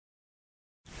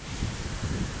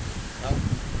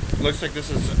looks like this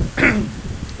is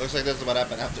looks like this is what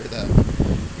happened after the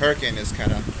hurricane is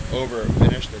kind of over,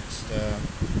 finished. It's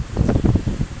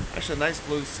actually a nice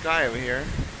blue sky over here.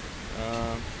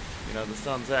 You know, the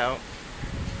sun's out.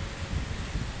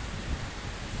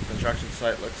 Construction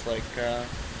site looks like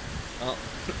well,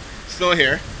 still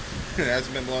here. It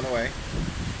hasn't been blown away.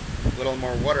 A little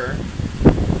more water,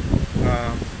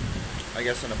 I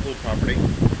guess, on the pool property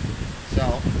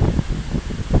itself.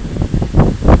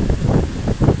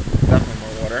 Definitely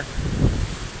more water.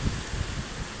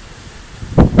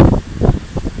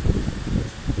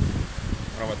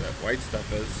 I don't know what that white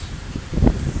stuff is.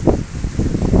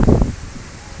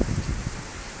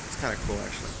 It's kind of cool,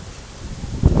 actually.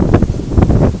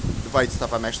 The white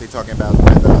stuff I'm actually talking about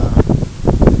by the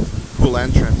pool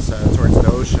entrance towards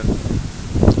the ocean.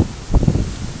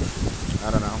 I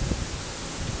don't know.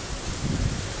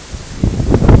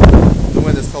 The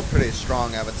wind is still pretty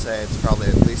strong, I would say. It's probably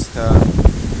at least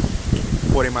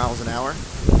 40 miles an hour.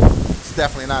 It's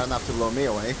definitely not enough to blow me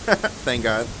away, thank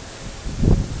God.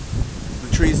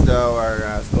 The trees, though,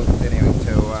 are still continuing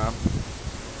to,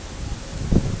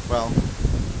 well,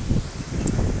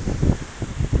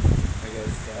 I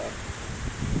guess,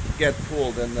 get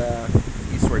pulled in the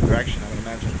eastward direction, I would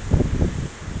imagine.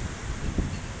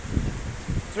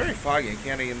 It's very foggy. I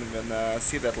can't even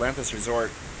see the Atlantis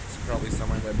Resort. It's probably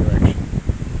somewhere in that direction.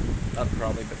 Not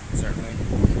probably, but certainly.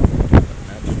 I would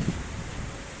imagine.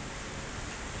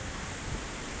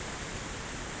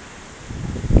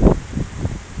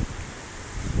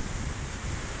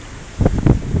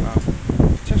 Wow.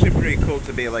 It's actually pretty cool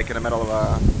to be like in the middle of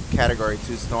a Category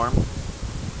 2 storm.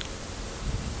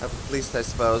 At least I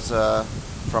suppose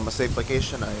from a safe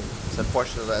location. It's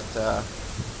unfortunate that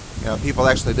you know, people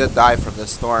actually did die from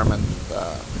this storm, and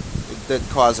it did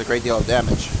cause a great deal of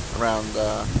damage around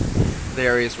the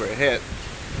areas where it hit.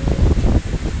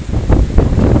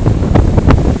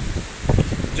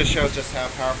 It just shows just how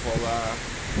powerful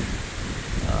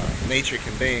nature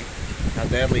can be, how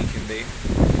deadly it can be.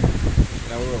 You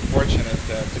know, we were fortunate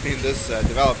to be in this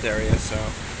developed area, so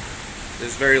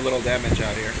there's very little damage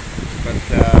out here. But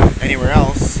anywhere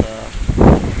else, you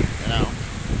know,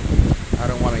 I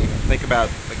don't want to even think about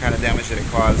the kind of damage that it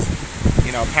caused.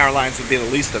 You know, power lines would be the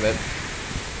least of it.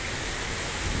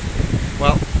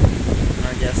 Well,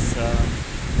 I guess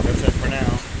that's it for now.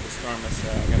 The storm is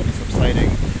going to be subsiding.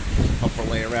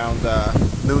 Hopefully around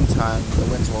noontime, the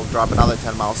winds will drop another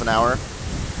 10 miles an hour.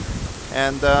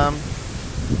 And,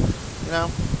 you know,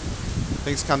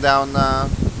 things come down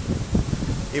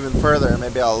even further.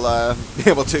 Maybe I'll be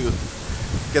able to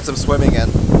get some swimming in.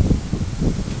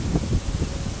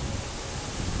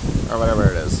 Or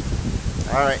whatever it is.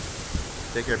 Alright.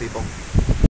 Take care, people.